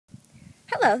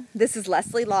Hello, this is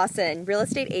Leslie Lawson, real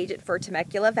estate agent for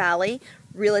Temecula Valley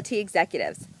Realty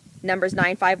Executives. Numbers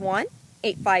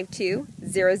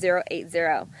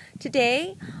 951-852-0080.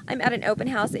 Today, I'm at an open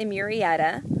house in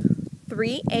Murrieta,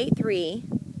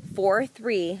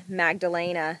 38343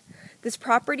 Magdalena. This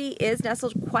property is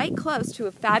nestled quite close to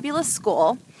a fabulous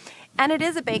school, and it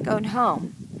is a bank-owned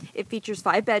home. It features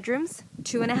 5 bedrooms,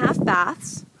 2.5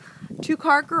 baths,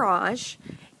 2-car garage,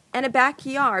 and a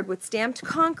backyard with stamped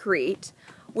concrete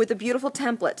with a beautiful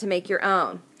template to make your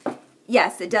own.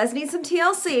 Yes, it does need some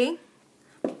TLC,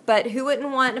 but who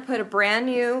wouldn't want to put a brand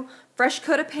new fresh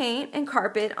coat of paint and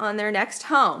carpet on their next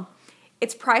home?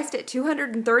 It's priced at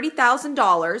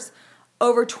 $230,000,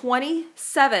 over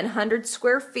 2,700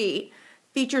 square feet,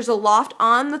 features a loft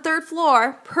on the 3rd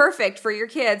floor, perfect for your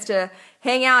kids to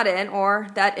hang out in, or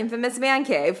that infamous man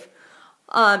cave.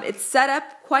 It's set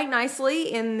up quite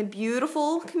nicely in the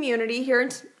beautiful community here in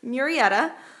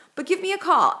Murrieta, but give me a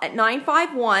call at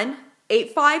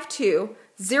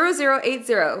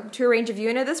 951-852-0080 to arrange a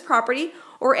viewing of this property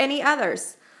or any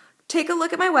others. Take a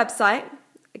look at my website,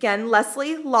 again,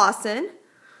 Leslie Lawson,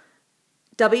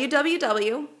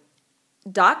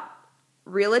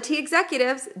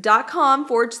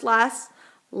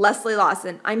 www.realtyexecutives.com/Leslie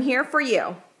Lawson. I'm here for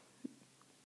you.